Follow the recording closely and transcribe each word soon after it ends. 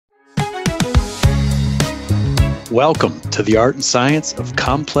Welcome to the Art and Science of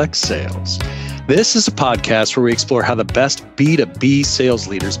Complex Sales. This is a podcast where we explore how the best B2B sales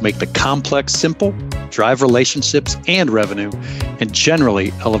leaders make the complex simple, drive relationships and revenue, and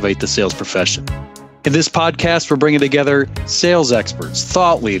generally elevate the sales profession. In this podcast, we're bringing together sales experts,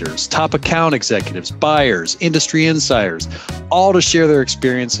 thought leaders, top account executives, buyers, industry insiders, all to share their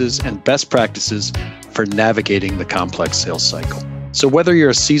experiences and best practices for navigating the complex sales cycle. So whether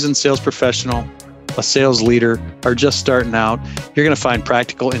you're a seasoned sales professional, a sales leader, or just starting out, you're going to find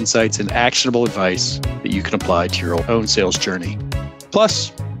practical insights and actionable advice that you can apply to your own sales journey.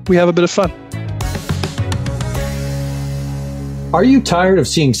 Plus, we have a bit of fun. Are you tired of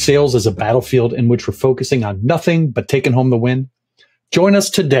seeing sales as a battlefield in which we're focusing on nothing but taking home the win? Join us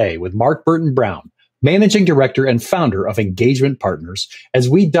today with Mark Burton Brown, Managing Director and founder of Engagement Partners, as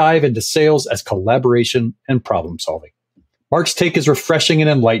we dive into sales as collaboration and problem solving. Mark's take is refreshing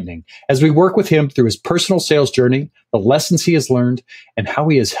and enlightening as we work with him through his personal sales journey, the lessons he has learned, and how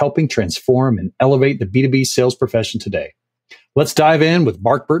he is helping transform and elevate the B2B sales profession today. Let's dive in with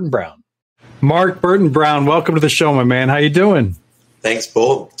Mark Burton Brown. Mark Burton Brown, welcome to the show, my man. How you doing? Thanks,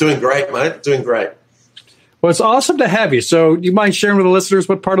 Paul. Doing great, mate. Doing great. Well, it's awesome to have you. So do you mind sharing with the listeners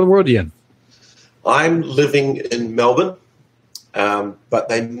what part of the world you're in? I'm living in Melbourne, but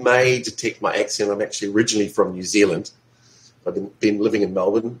they may detect my accent. I'm actually originally from New Zealand. I've been living in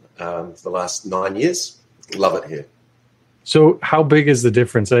Melbourne for the last 9 years. Love it here. So how big is the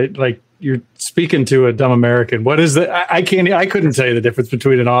difference? Like you're speaking to a dumb American. What is the? I couldn't tell you the difference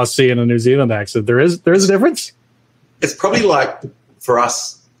between an Aussie and a New Zealand accent. There is a difference. It's probably like for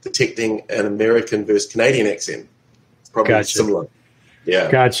us detecting an American versus Canadian accent. It's probably similar.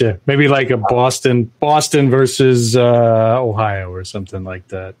 Yeah. Gotcha. Maybe like a Boston versus Ohio or something like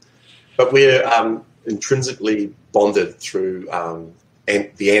that. But we're intrinsically bonded through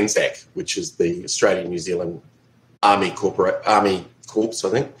the ANZAC, which is the Australian New Zealand Army Corps, I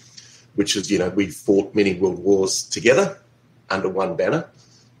think, which is, we fought many world wars together under one banner.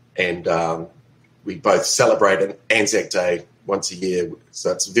 And we both celebrate an ANZAC Day once a year.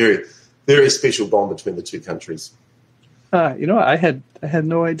 So it's a very, very special bond between the two countries. I had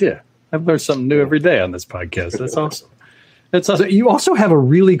no idea. I've learned something new every day on this podcast. That's awesome. That's awesome. You also have a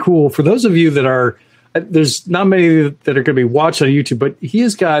really cool, for those of you that are, there's not many that are going to be watched on YouTube, but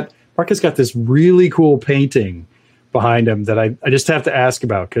Mark has got this really cool painting behind him that I just have to ask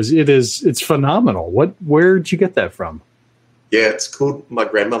about because it's phenomenal. Where'd you get that from? Yeah, it's called My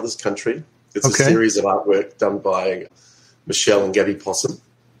Grandmother's Country. It's a series of artwork done by Michelle and Gabby Possum.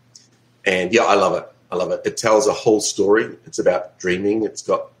 And yeah, I love it. It tells a whole story. It's about dreaming. It's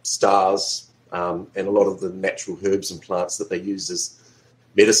got stars and a lot of the natural herbs and plants that they use as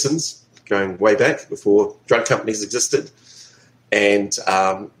medicines going way back before drug companies existed. And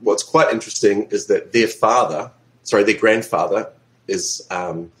what's quite interesting is that their grandfather is,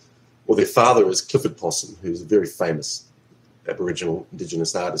 their father is Clifford Possum, who's a very famous Aboriginal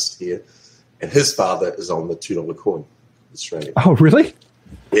Indigenous artist here. And his father is on the $2 coin in Australia. Oh, really?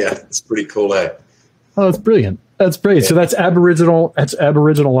 Yeah, it's pretty cool, eh? Oh, that's brilliant. That's brilliant. Yeah. So that's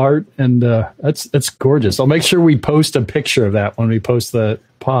Aboriginal art, and that's gorgeous. I'll make sure we post a picture of that when we post the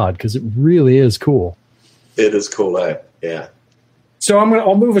pod because it really is cool. It is cool, eh? Yeah. So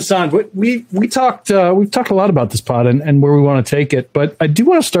I'll move us on. We've talked a lot about this pod and where we want to take it, but I do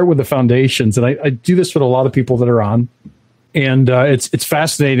want to start with the foundations, and I do this with a lot of people that are on, and it's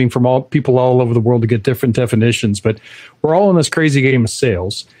fascinating from people all over the world to get different definitions, but we're all in this crazy game of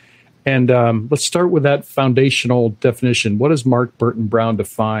sales. And let's start with that foundational definition. What does Mark Burton Brown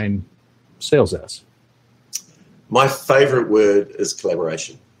define sales as? My favorite word is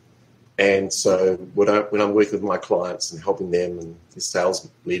collaboration. And so when I'm working with my clients and helping them and their sales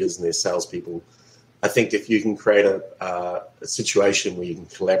leaders and their salespeople, I think if you can create a situation where you can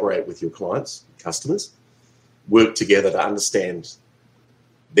collaborate with your clients, customers, work together to understand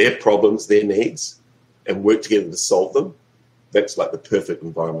their problems, their needs, and work together to solve them, that's like the perfect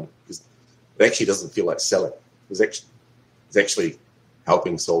environment because it actually doesn't feel like selling. It's actually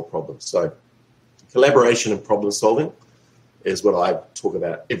helping solve problems. So collaboration and problem solving is what I talk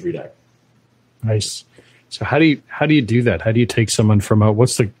about every day. Nice. So how do you do that? How do you take someone from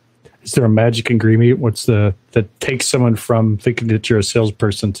is there a magic ingredient? That takes someone from thinking that you're a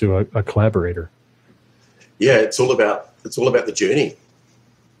salesperson to a collaborator? Yeah, it's all about the journey,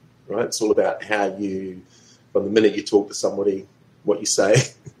 right? It's all about how you, from the minute you talk to somebody, what you say,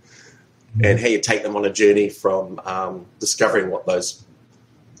 and how you take them on a journey from discovering what those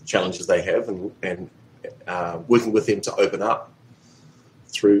challenges they have and working with them to open up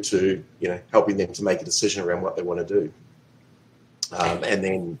through to helping them to make a decision around what they want to do, and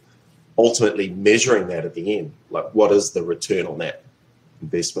then ultimately measuring that at the end. Like, what is the return on that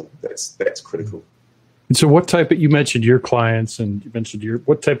investment? That's critical. And so you mentioned your clients, and you mentioned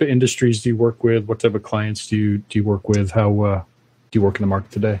what type of industries do you work with? What type of clients do you work with? How do you work in the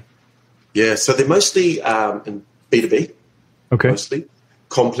market today? Yeah, so they're mostly in B2B. Okay. Mostly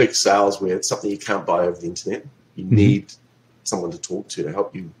complex sales where it's something you can't buy over the internet. You need someone to talk to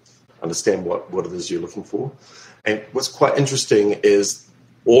help you understand what it is you're looking for. And what's quite interesting is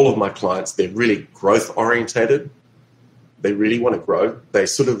all of my clients, they're really growth orientated. They really want to grow. They're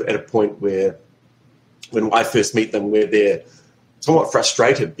sort of at a point where, when I first meet them, where they're somewhat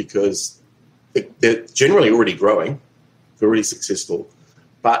frustrated because they're generally already growing, they're already successful,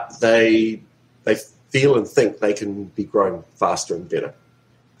 but they feel and think they can be growing faster and better.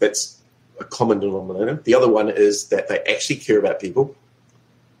 That's a common denominator. The other one is that they actually care about people.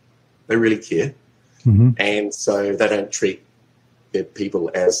 They really care. And so they don't treat their people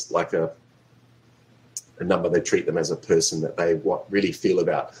as like a number. They treat them as a person that they really feel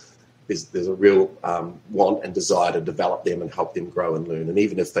about. There's a real want and desire to develop them and help them grow and learn. And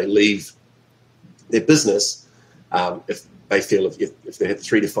even if they leave their business, if they feel if they had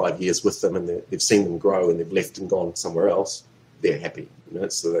 3 to 5 years with them and they've seen them grow and they've left and gone somewhere else, they're happy.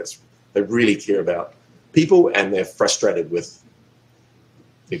 So they really care about people and they're frustrated with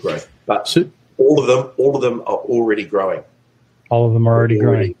their growth. But all of them are already growing. All of them are already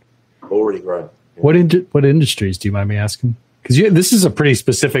growing. Already growing. Yeah. What industries, do you mind me asking? Because this is a pretty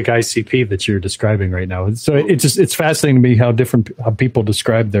specific ICP that you're describing right now. So it's fascinating to me how people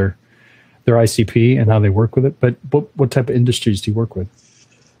describe their ICP and how they work with it. But what type of industries do you work with?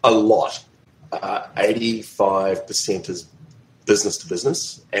 A lot. 85% is business to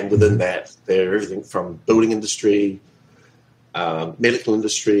business, and within that, they're everything from building industry, medical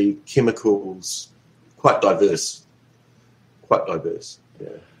industry, chemicals. Quite diverse. Yeah.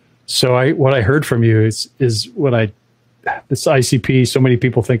 So what I heard from you is this ICP. So many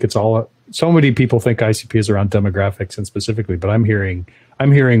people think ICP is around demographics and specifically, but I'm hearing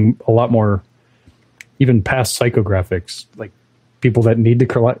a lot more, even past psychographics, like people that need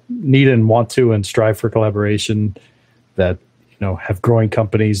and want to and strive for collaboration, that have growing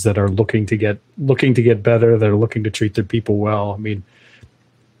companies that are looking to get better, that are looking to treat their people well. I mean,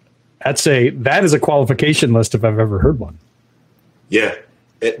 that is a qualification list if I've ever heard one. Yeah,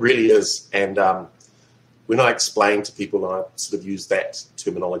 it really is. And when I explain to people, and I sort of use that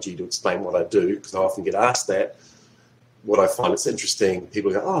terminology to explain what I do, because I often get asked that, what I find it's interesting,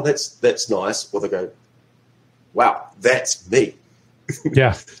 people go, "Oh, that's nice," or they go, "Wow, that's me."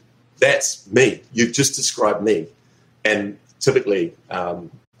 Yeah, that's me. You've just described me, and typically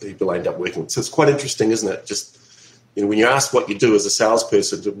people end up working. So it's quite interesting, isn't it? Just when you ask what you do as a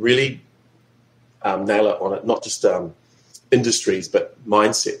salesperson, to really nail it on it, not just industries but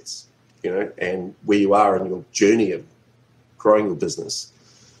mindsets, and where you are in your journey of growing your business.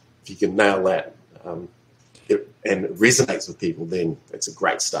 If you can nail that, and it resonates with people, then it's a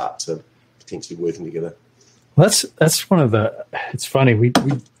great start to potentially working together. Well, that's one of the. It's funny. We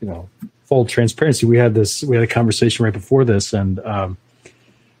full transparency. We had a conversation right before this, and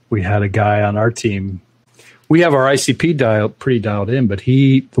we had a guy on our team. We have our ICP pretty dialed in, but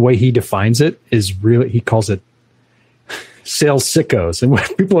the way he defines it is really, he calls it sales sickos. And when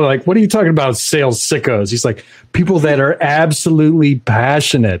people are like, "What are you talking about, sales sickos?" He's like, people that are absolutely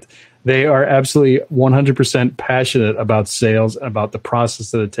passionate. They are absolutely 100% passionate about sales, about the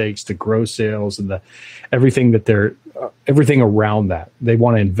process that it takes to grow sales and everything around that. They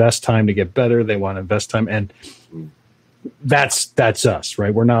want to invest time to get better. They want to invest time, and that's us,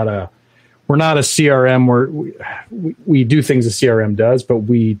 right? We're not a CRM where we do things a CRM does, but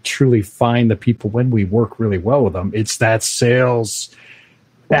we truly find the people when we work really well with them. It's that sales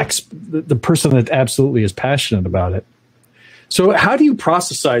the person that absolutely is passionate about it. So how do you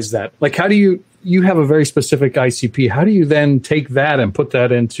processize that? Like, how do you have a very specific ICP. How do you then take that and put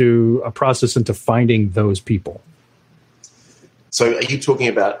that into a process into finding those people? So are you talking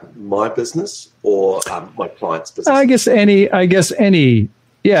about my business or my client's business? I guess any,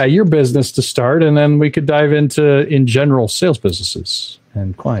 your business to start, and then we could dive into, in general, sales businesses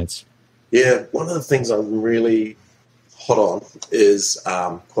and clients. Yeah, one of the things I'm really hot on is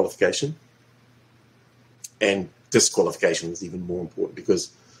qualification, and disqualification is even more important,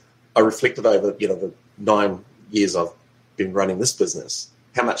 because I reflected over the 9 years I've been running this business,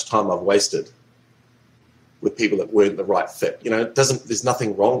 how much time I've wasted with people that weren't the right fit. There's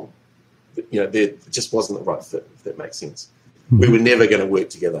nothing wrong. There just wasn't the right fit, if that makes sense. Mm-hmm. We were never going to work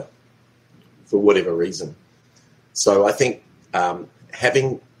together for whatever reason. So I think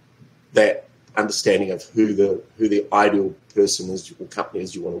having that understanding of who the ideal person is or company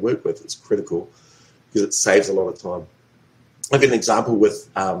is you want to work with is critical because it saves a lot of time. I'll give an example with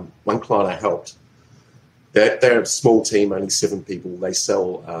one client I helped. They're a small team, only 7 people. They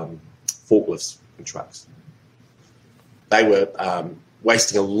sell forklifts and trucks. They were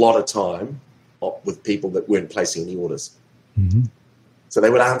wasting a lot of time with people that weren't placing any orders. Mm-hmm. So they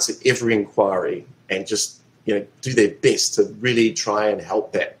would answer every inquiry and just do their best to really try and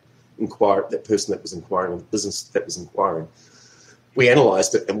help that person that was inquiring, or the business that was inquiring. We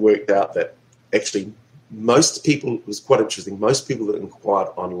analysed it and worked out that actually most people, it was quite interesting, most people that inquired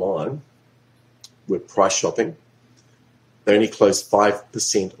online were price shopping. They only closed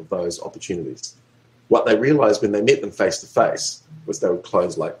 5% of those opportunities. What they realised when they met them face-to-face was they would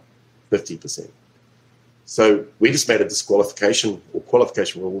close like 50%. So we just made a disqualification or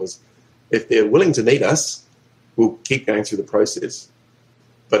qualification rule was if they're willing to meet us, we'll keep going through the process.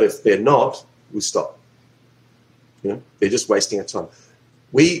 But if they're not, we stop. They're just wasting our time.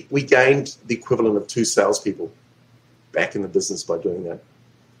 We gained the equivalent of 2 salespeople back in the business by doing that.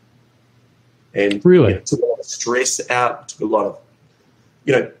 And really? It took a lot of stress out, took a lot of,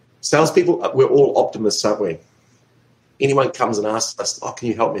 salespeople, we're all optimists, aren't we? Anyone comes and asks us, can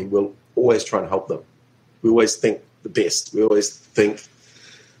you help me? We'll always try and help them. We always think the best. We always think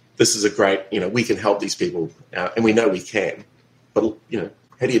this is a great, we can help these people. And we know we can. But,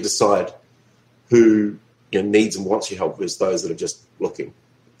 how do you decide who needs and wants your help versus those that are just looking?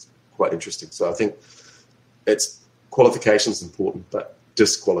 It's quite interesting. So I think qualification is important, but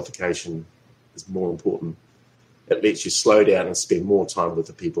disqualification is more important. It lets you slow down and spend more time with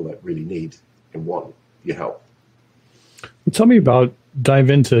the people that really need and want your help. Well, tell me dive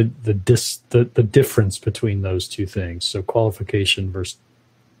into the difference between those two things. So qualification versus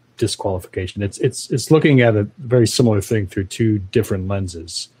disqualification. It's looking at a very similar thing through 2 different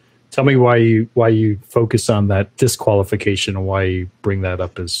lenses. Tell me why you focus on that disqualification and why you bring that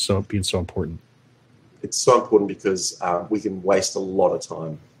up as being so important. It's so important because we can waste a lot of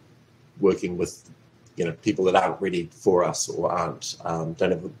time working with people that aren't ready for us or aren't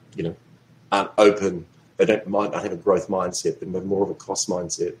open. They might not have a growth mindset. They have more of a cost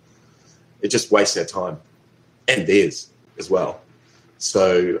mindset. It just wastes their time and theirs as well.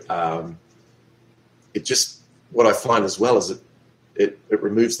 So what I find as well is it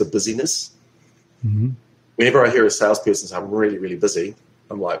removes the busyness. Mm-hmm. Whenever I hear a salesperson say, I'm really, really busy,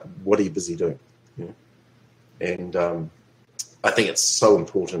 I'm like, what are you busy doing? And I think it's so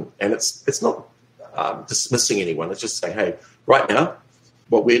important. And it's not dismissing anyone. It's just saying, hey, right now,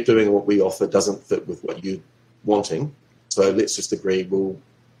 what we're doing and what we offer doesn't fit with what you're wanting. So let's just agree we'll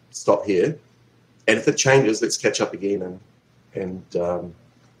stop here. And if it changes, let's catch up again and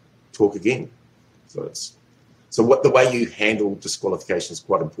talk again. So the way you handle disqualification is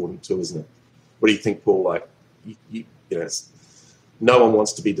quite important too, isn't it? What do you think, Paul? Like, no one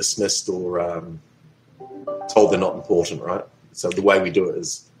wants to be dismissed or told they're not important, right? So the way we do it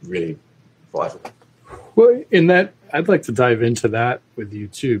is really vital. Well, in that, I'd like to dive into that with you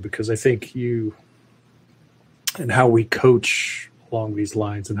too, because I think you and how we coach along these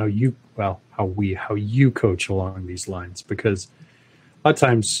lines and how you coach along these lines, because a lot of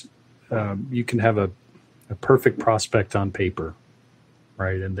times you can have a perfect prospect on paper,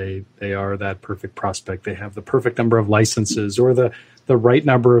 right? And they are that perfect prospect. They have the perfect number of licenses or the right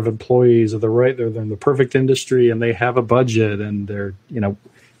number of employees or they're in the perfect industry and they have a budget and they're,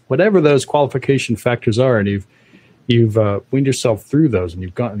 whatever those qualification factors are, and you've weaned yourself through those and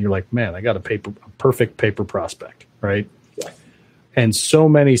you're like, man, I got a perfect paper prospect, right? Yeah. And so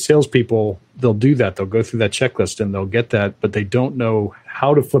many salespeople, they'll do that. They'll go through that checklist and they'll get that, but they don't know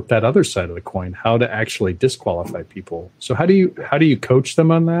how to flip that other side of the coin, how to actually disqualify people. So how do you coach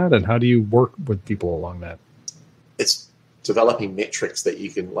them on that, and how do you work with people along that? It's developing metrics that you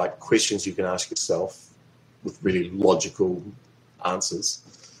can, like questions you can ask yourself with really logical answers.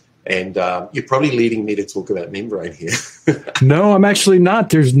 And you're probably leading me to talk about membrane here. No, I'm actually not.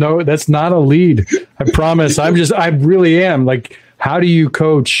 That's not a lead. I promise. I really am. Like, how do you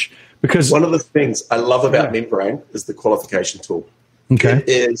coach? Because one of the things I love about membrane is the qualification tool. Okay. It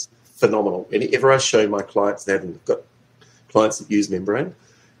is phenomenal. Whenever I show my clients, they haven't got clients that use membrane,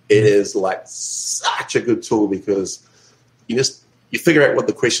 it is like such a good tool because you figure out what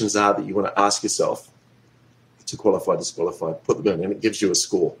the questions are that you want to ask yourself to qualify, disqualify, put them in, and it gives you a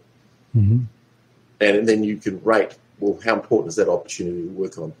score. Mm-hmm. And then you can rate, well, how important is that opportunity to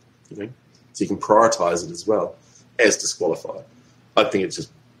work on? So you can prioritize it as well as disqualify. I think it's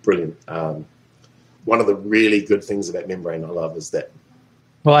just brilliant. One of the really good things about membrane I love is that.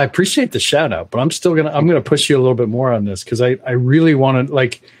 Well, I appreciate the shout out, but I'm gonna push you a little bit more on this because I really want to,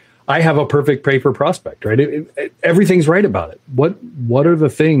 like, I have a perfect paper prospect, right? Everything's right about it. What are the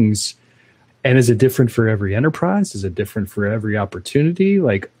things, and is it different for every enterprise? Is it different for every opportunity?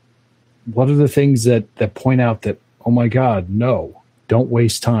 Like, what are the things that point out that, oh my God, no, don't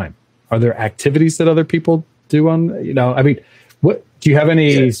waste time? Are there activities that other people do on, I mean, what do you have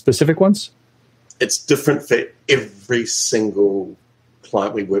any specific ones? It's different for every single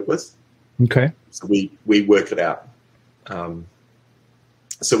client we work with. Okay. So we work it out.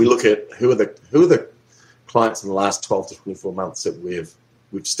 So we look at who are the clients in the last 12 to 24 months that we've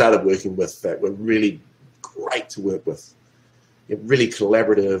started working with that were really great to work with. Really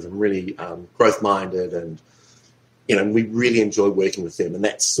collaborative and really growth-minded, and we really enjoy working with them. And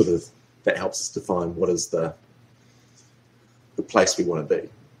that's that helps us define what is the place we want to be,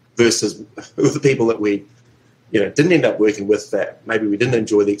 versus who are the people that we didn't end up working with that maybe we didn't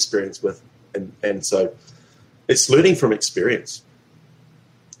enjoy the experience with, and so it's learning from experience.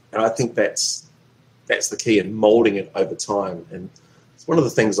 And I think that's the key in molding it over time. And it's one of the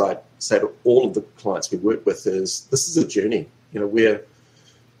things I say to all of the clients we work with is this is a journey.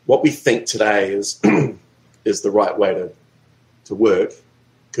 What we think today is is the right way to work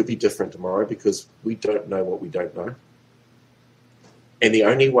could be different tomorrow, because we don't know what we don't know. And the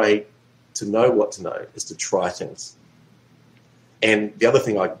only way to know what to know is to try things. And the other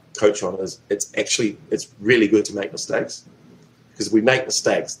thing I coach on is it's really good to make mistakes, because if we make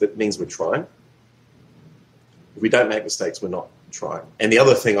mistakes, that means we're trying. If we don't make mistakes, we're not trying. And the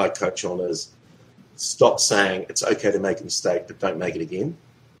other thing I coach on is stop saying it's okay to make a mistake, but don't make it again.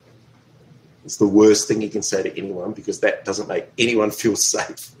 It's the worst thing you can say to anyone, because that doesn't make anyone feel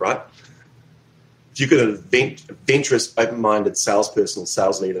safe, right? If you've got an adventurous, open-minded salesperson or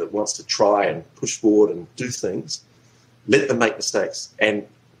sales leader that wants to try and push forward and do things, let them make mistakes and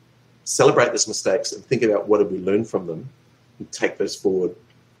celebrate those mistakes and think about what have we learned from them and take those forward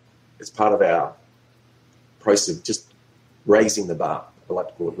as part of our process of just raising the bar. I like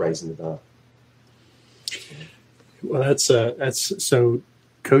to call it raising the bar. Well, that's so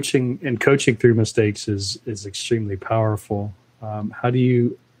coaching through mistakes is extremely powerful. How do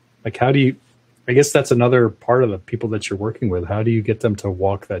you, I guess that's another part of the people that you're working with. How do you get them to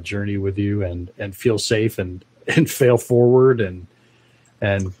walk that journey with you and feel safe and fail forward? And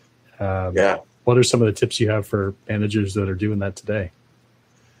what are some of the tips you have for managers that are doing that today?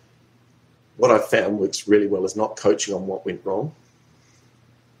 What I found works really well is not coaching on what went wrong,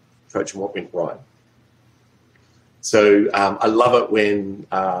 coaching what went right. So I love it when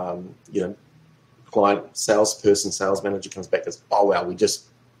client, salesperson, sales manager comes back and says, "Oh wow, we just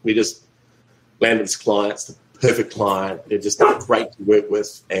landed this client. It's the perfect client. They're just great to work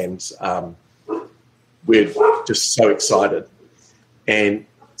with, and we're just so excited." And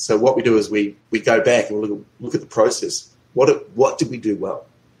so what we do is we go back and look at the process. What did we do well?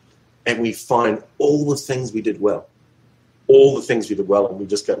 And we find all the things we did well, and we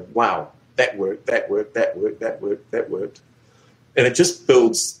just go, "Wow, that worked, that worked, that worked, that worked, that worked." And it just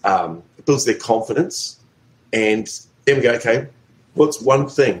builds their confidence. And then we go, "Okay, what's one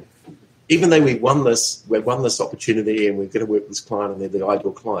thing? Even though we've won this opportunity and we're going to work with this client and they're the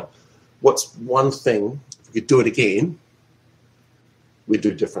ideal client, what's one thing, if we could do it again, we'd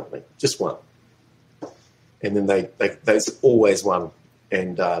do differently? Just one." And then there's always one,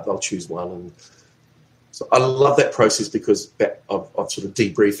 and they'll choose one. And so I love that process because of sort of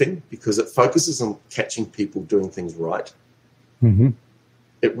debriefing, because it focuses on catching people doing things right. Mm-hmm.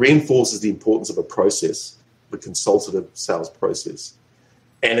 It reinforces the importance of a process, the consultative sales process.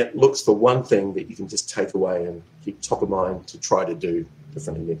 And it looks for one thing that you can just take away and keep top of mind to try to do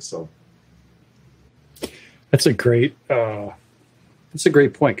differently next time. That's a great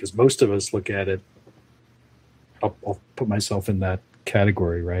point, because most of us look at it. I'll put myself in that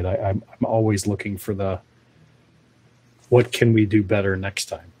category, right? I'm always looking for what can we do better next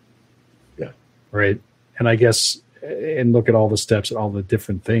time? Yeah. Right. And I guess, and look at all the steps and all the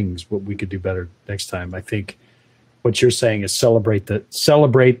different things, what we could do better next time. I think what you're saying is celebrate the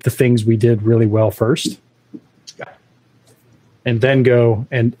things we did really well first. Yeah. And then go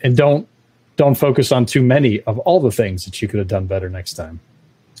and don't focus on too many of all the things that you could have done better next time.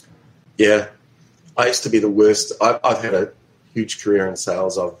 Yeah. I used to be the worst. I've had a huge career in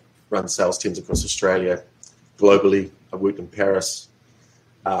sales. I've run sales teams across Australia, globally. I worked in Paris,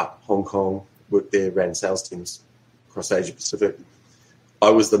 Hong Kong, worked there, ran sales teams across Asia Pacific. I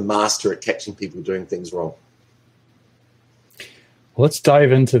was the master at catching people doing things wrong. Let's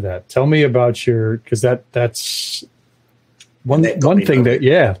dive into that. Tell me about because that's one thing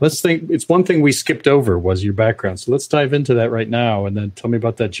let's think. It's one thing we skipped over was your background. So let's dive into that right now, and then tell me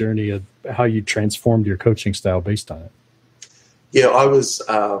about that journey of how you transformed your coaching style based on it. Yeah, I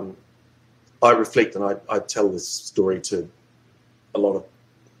reflect, and I tell this story to a lot of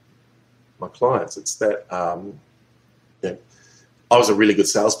my clients. It's that I was a really good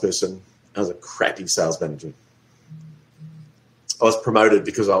salesperson. I was a crappy sales manager. I was promoted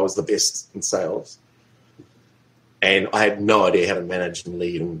because I was the best in sales. And I had no idea how to manage and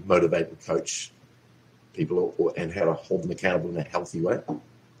lead and motivate and coach people and how to hold them accountable in a healthy way.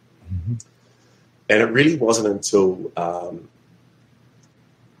 Mm-hmm. And it really wasn't until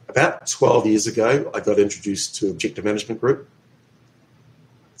about 12 years ago I got introduced to Objective Management Group.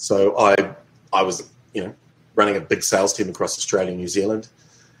 So I was, running a big sales team across Australia and New Zealand.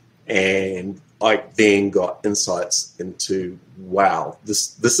 And I then got insights into, wow,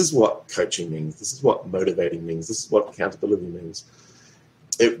 this is what coaching means. This is what motivating means. This is what accountability means.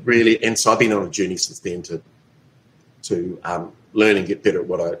 It really, and so I've been on a journey since then to learn and get better at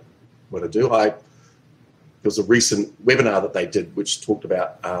what I do. There was a recent webinar that they did which talked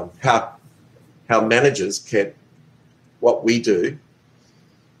about how managers can, what we do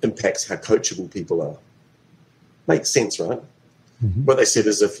impacts how coachable people are. Makes sense, right? Mm-hmm. What they said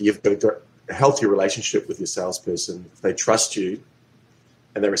is if you've got a healthy relationship with your salesperson, if they trust you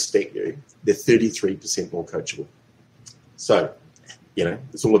and they respect you, they're 33% more coachable. So,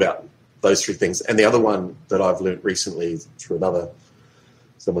 it's all about those three things. And the other one that I've learned recently through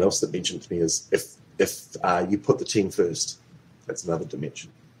someone else that mentioned to me is if you put the team first, that's another dimension.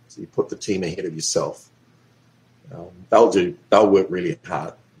 So you put the team ahead of yourself. They'll work really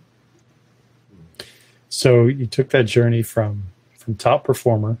hard. So you took that journey from top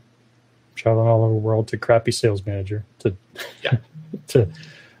performer, traveling all over the world, to crappy sales manager, to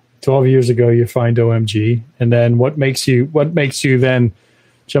 12 years ago you find OMG, and then what makes you then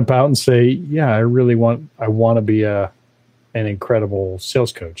jump out and say, yeah, I want to be an incredible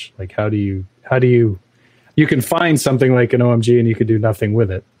sales coach? Like how do you can find something like an OMG and you could do nothing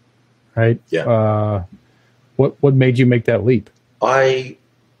with it, right? Yeah. What made you make that leap?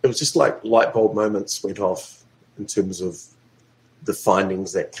 It was just like light bulb moments went off in terms of the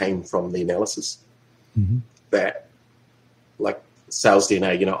findings that came from the analysis. Mm-hmm. That, like sales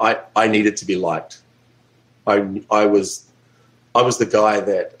DNA, I needed to be liked. I was the guy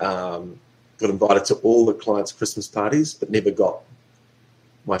that got invited to all the clients' Christmas parties, but never got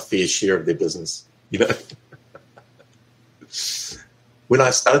my fair share of their business. When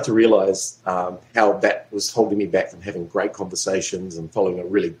I started to realize how that was holding me back from having great conversations and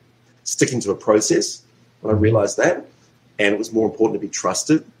sticking to a process, when I realized that, and it was more important to be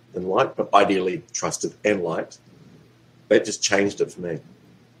trusted than liked, but ideally trusted and liked, that just changed it for me.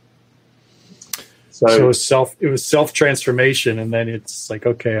 So it was self-transformation, and then it's like,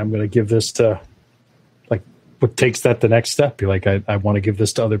 okay, I'm going to give this to, like, what takes that the next step? You're like, I want to give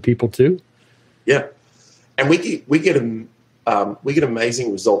this to other people too? Yeah. And we get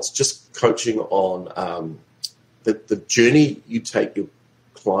amazing results just coaching on the journey you take your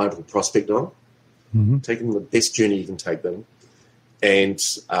client or prospect on, mm-hmm. taking them the best journey you can take them. And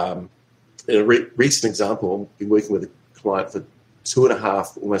in a recent example, I've been working with a client for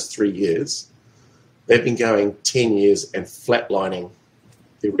 2.5, almost 3 years. They've been going 10 years and flatlining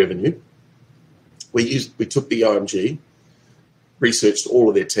their revenue. We took the OMG, researched all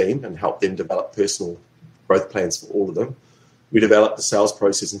of their team and helped them develop personal growth plans for all of them. We developed the sales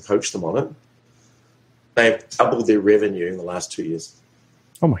process and coached them on it. They've doubled their revenue in the last 2 years.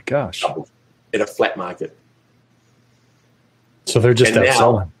 Oh my gosh. Doubled in a flat market. So they're just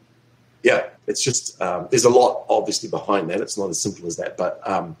outselling. Yeah, it's just, there's a lot obviously behind that. It's not as simple as that, but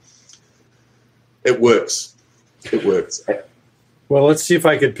it works. It works. Well, let's see if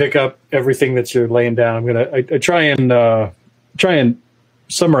I could pick up everything that you're laying down. I'm going to try and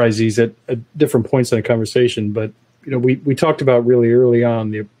summarize these at different points in the conversation, but we talked about really early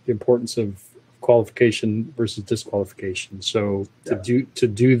on the importance of qualification versus disqualification. So to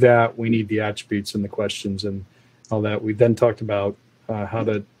do that, we need the attributes and the questions and all that. We then talked about how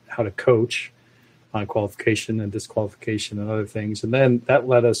to coach on qualification and disqualification and other things, and then that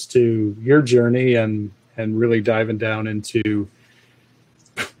led us to your journey and really diving down into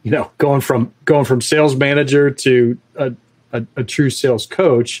going from sales manager to a true sales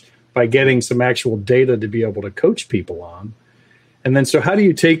coach by getting some actual data to be able to coach people on. And then, so how do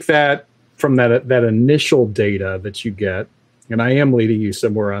you take that from that initial data that you get? And I am leading you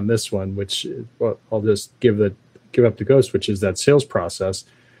somewhere on this one, which I'll just give up the ghost, which is that sales process.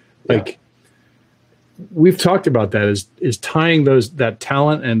 Like we've talked about that is tying that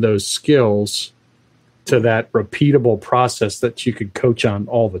talent and those skills to that repeatable process that you could coach on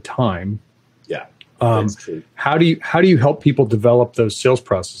all the time. Yeah. How do you help people develop those sales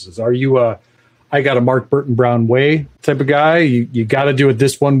processes? Are you a I got a Mark Burton Brown way type of guy? You got to do it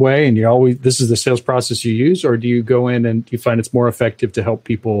this one way, and this is the sales process you use, or do you go in and you find it's more effective to help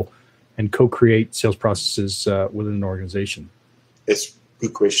people and co-create sales processes within an organization? It's a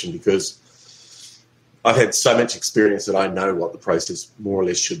good question, because I've had so much experience that I know what the process more or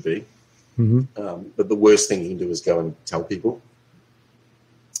less should be. Mm-hmm. But the worst thing you can do is go and tell people.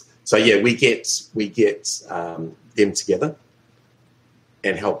 So yeah, we get them together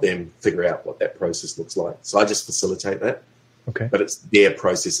and help them figure out what that process looks like. So I just facilitate that. Okay. But it's their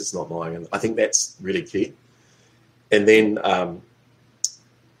process, it's not mine. And I think that's really key. And then,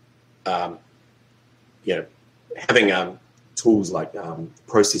 having tools like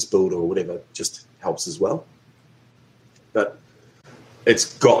Process Builder or whatever just helps as well. But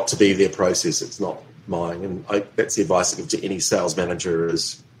it's got to be their process. It's not mine. And that's the advice I give to any sales manager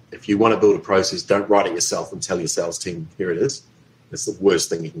is, if you want to build a process, don't write it yourself and tell your sales team, here it is. It's the worst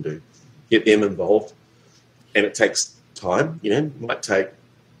thing you can do. Get them involved. And it takes time. It might take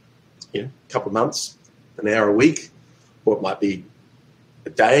a couple of months, an hour a week, or it might be a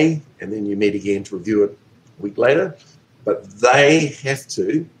day, and then you meet again to review it a week later. But they have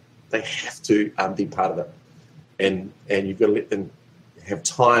to be part of it. And you've got to let them have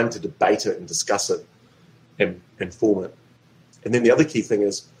time to debate it and discuss it and form it. And then the other key thing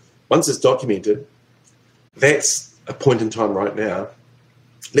is, once it's documented, that's a point in time right now.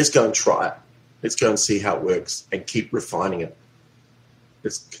 Let's go and try it. Let's go and see how it works and keep refining it.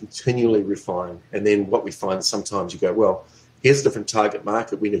 Let's continually refine. And then what we find, sometimes you go, well, here's a different target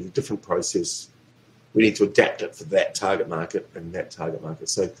market. We need a different process. We need to adapt it for that target market and that target market.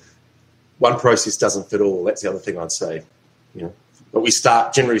 So one process doesn't fit all. That's the other thing I'd say. But we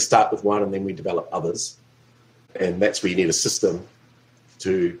generally start with one, and then we develop others. And that's where you need a system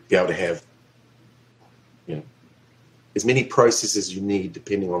to be able to have, as many processes as you need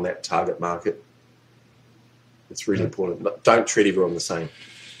depending on that target market. It's really important. Don't treat everyone the same.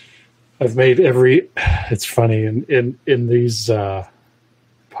 I've made it's funny in these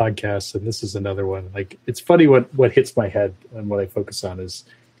podcasts, and this is another one. Like, it's funny what hits my head and what I focus on is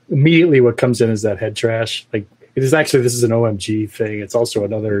immediately what comes in is that head trash. Like, this is an OMG thing. It's also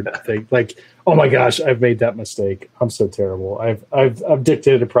another thing. Like, oh my gosh, I've made that mistake. I'm so terrible. I've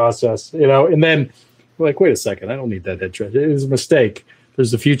dictated a process, and then we're like, wait a second, I don't need that head trash. It was a mistake.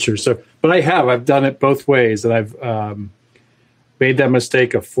 There's the future. So, but I've done it both ways, and I've made that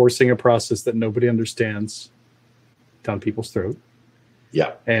mistake of forcing a process that nobody understands down people's throat.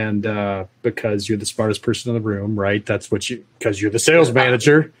 Yeah. And because you're the smartest person in the room, right? That's because you're the sales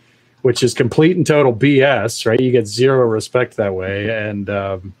manager, which is complete and total BS, right? You get zero respect that way, and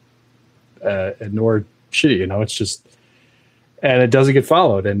nor should you. It's just, and it doesn't get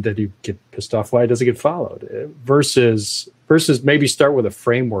followed, and then you get pissed off why it doesn't get followed. Versus maybe start with a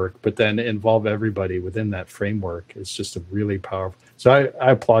framework, but then involve everybody within that framework. It's just a really powerful. So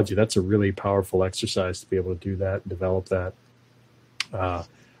I applaud you. That's a really powerful exercise to be able to do that, and develop that,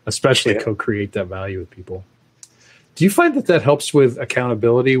 especially co-create that value with people. Do you find that helps with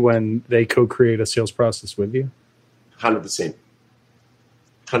accountability when they co-create a sales process with you? 100%.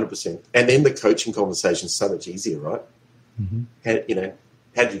 100%. And then the coaching conversation is so much easier, right? Mm-hmm.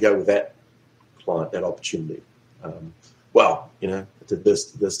 How did you go with that client, that opportunity? I did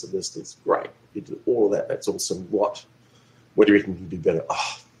this, it's great. You did all of that, that's awesome. What do you reckon you can do better?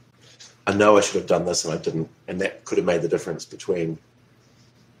 Oh, I know I should have done this and I didn't. And that could have made the difference between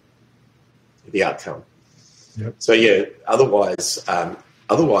the outcome. Yep. So yeah, otherwise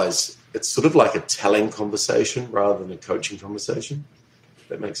it's sort of like a telling conversation rather than a coaching conversation. If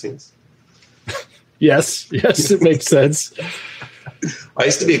that makes sense. Yes, it makes sense. I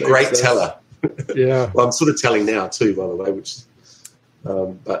used to be a great teller. Yeah. Well, I'm sort of telling now too, by the way,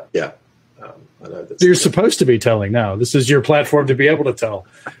 but yeah, I know that you're supposed to be telling now. This is your platform to be able to tell,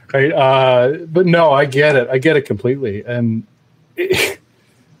 right? But no, I get it completely, and I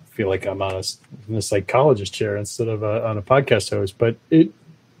feel like I'm on a psychologist chair instead of on a podcast host. But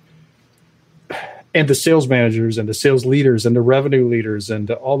and the sales managers and the sales leaders and the revenue leaders and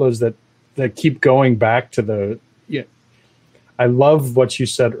all those that keep going back to the. I love what you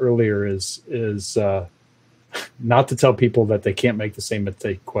said earlier is not to tell people that they can't make the same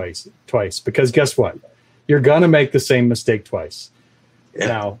mistake twice, because guess what? You're going to make the same mistake twice. Yeah.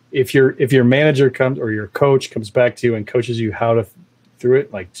 Now, if your manager comes or your coach comes back to you and coaches you how to through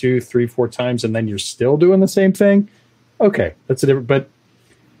it like 2, 3, 4 times, and then you're still doing the same thing, okay, that's a different. But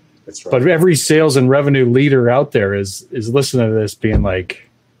that's right. But every sales and revenue leader out there is listening to this, being like,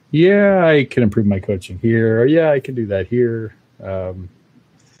 yeah, I can improve my coaching here, or yeah, I can do that here.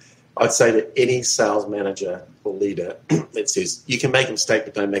 I'd say to any sales manager or leader that says you can make a mistake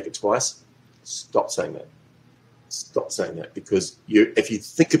but don't make it twice, Stop saying that. Stop saying that, because if you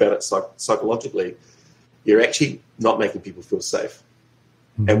think about it psychologically, you're actually not making people feel safe.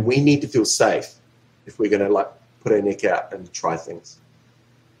 Mm-hmm. And we need to feel safe if we're going to put our neck out and try things.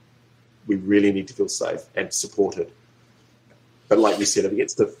 We really need to feel safe and supported. But like you said, if it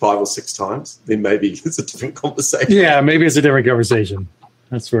gets to 5 or 6 times, then maybe it's a different conversation. Yeah, maybe it's a different conversation.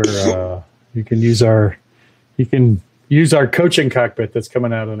 That's where you can use our coaching cockpit that's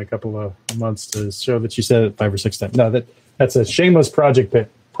coming out in a couple of months to show that you said it 5 or 6 times. No, that's a shameless product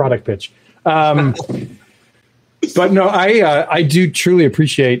pitch. But no, I do truly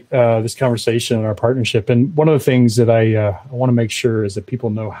appreciate this conversation and our partnership. And one of the things that I want to make sure is that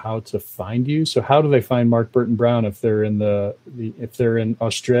people know how to find you. So how do they find Mark Burton Brown if they're in if they're in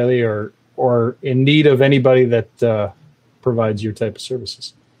Australia or in need of anybody that provides your type of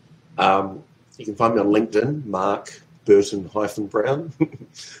services? You can find me on LinkedIn, Mark Burton-Brown.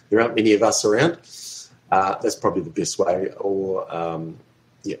 There aren't many of us around. That's probably the best way. Or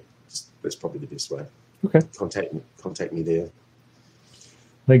that's probably the best way. Okay. Contact me there.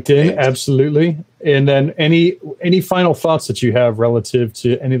 LinkedIn, absolutely. And then any final thoughts that you have relative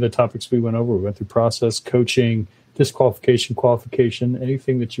to any of the topics we went over? We went through process, coaching, disqualification, qualification.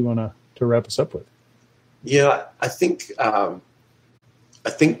 Anything that you want to wrap us up with? Yeah, I think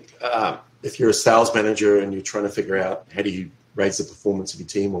if you're a sales manager and you're trying to figure out how do you raise the performance of your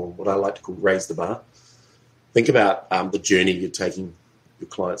team, or what I like to call raise the bar, think about the journey you're taking your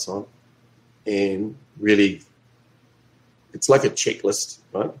clients on. And really, it's like a checklist,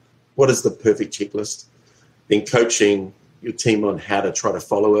 right? What is the perfect checklist? Then coaching your team on how to try to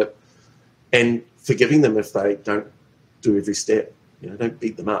follow it, and forgiving them if they don't do every step. Don't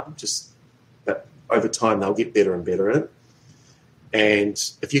beat them up. But over time, they'll get better and better at it. And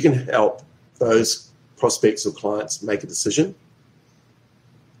if you can help those prospects or clients make a decision,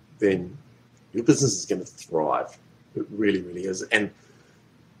 then your business is going to thrive. It really, really is. And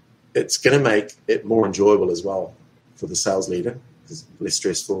it's going to make it more enjoyable as well for the sales leader, because less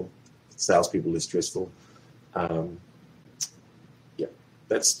stressful, salespeople less stressful.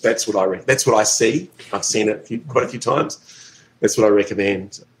 That's what I see. I've seen it quite a few times. That's what I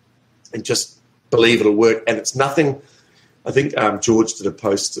recommend, and just believe it'll work. And it's nothing. I think George did a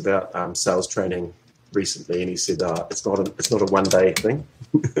post about sales training recently, and he said it's not a one-day thing.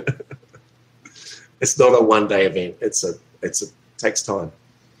 It's not a one-day event. It takes time.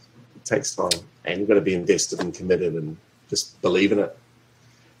 It takes time, and you've got to be invested and committed, and just believe in it.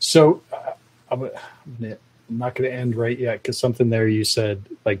 So I'm not going to end right yet, because something there you said,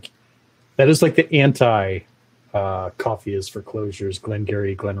 that is like the anti coffee is for closures,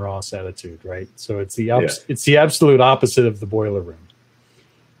 Glengarry, Glen Ross attitude, right? So it's the absolute opposite of the boiler room.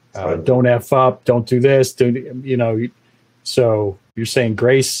 Don't F up, don't do this, so you're saying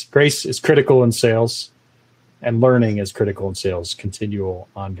grace is critical in sales, and learning is critical in sales, continual,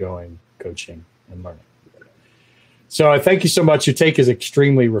 ongoing coaching and learning. So I thank you so much. Your take is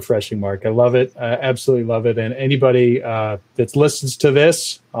extremely refreshing, Mark. I love it. I absolutely love it. And anybody that listens to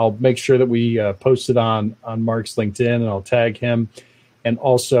this, I'll make sure that we post it on Mark's LinkedIn, and I'll tag him. And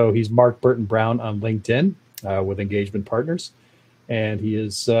also, he's Mark Burton Brown on LinkedIn with Engagement Partners. And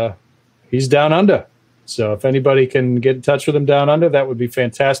he's down under. So if anybody can get in touch with him down under, that would be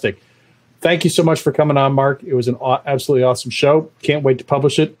fantastic. Thank you so much for coming on, Mark. It was an absolutely awesome show. Can't wait to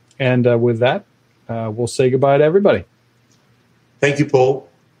publish it. And with that, we'll say goodbye to everybody. Thank you, Paul.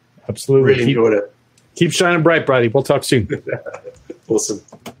 Absolutely. Really enjoyed it. Keep shining bright, buddy. We'll talk soon. Awesome.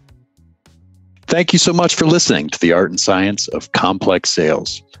 Thank you so much for listening to The Art and Science of Complex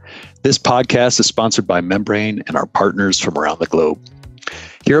Sales. This podcast is sponsored by Membrane and our partners from around the globe.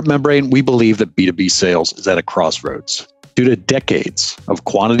 Here at Membrane, we believe that B2B sales is at a crossroads. Due to decades of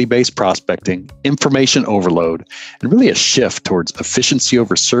quantity-based prospecting, information overload, and really a shift towards efficiency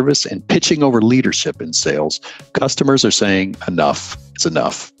over service and pitching over leadership in sales, customers are saying enough is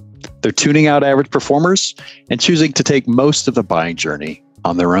enough. They're tuning out average performers and choosing to take most of the buying journey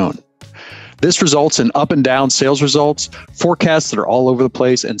on their own. This results in up and down sales results, forecasts that are all over the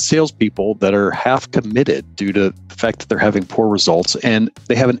place, and salespeople that are half committed due to the fact that they're having poor results and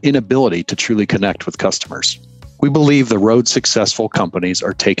they have an inability to truly connect with customers. We believe the road successful companies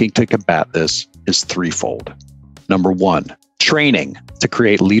are taking to combat this is threefold. Number one, training to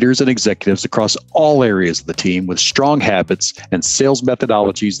create leaders and executives across all areas of the team with strong habits and sales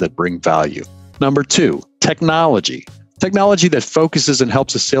methodologies that bring value. Number two, technology. Technology that focuses and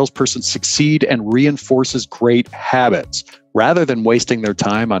helps a salesperson succeed and reinforces great habits, rather than wasting their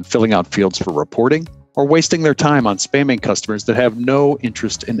time on filling out fields for reporting or wasting their time on spamming customers that have no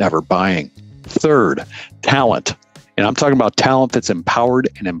interest in ever buying. Third, talent. And I'm talking about talent that's empowered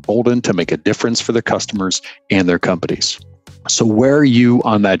and emboldened to make a difference for their customers and their companies. So where are you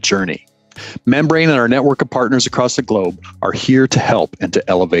on that journey? Membrane and our network of partners across the globe are here to help and to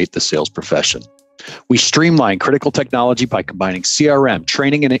elevate the sales profession. We streamline critical technology by combining CRM,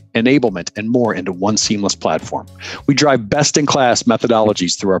 training and enablement, and more into one seamless platform. We drive best-in-class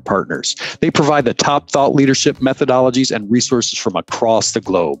methodologies through our partners. They provide the top thought leadership methodologies and resources from across the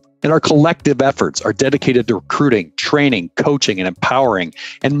globe. And our collective efforts are dedicated to recruiting, training, coaching, and empowering,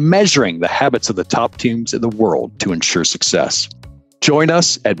 and measuring the habits of the top teams in the world to ensure success. Join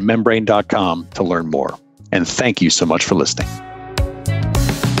us at membrane.com to learn more. And thank you so much for listening.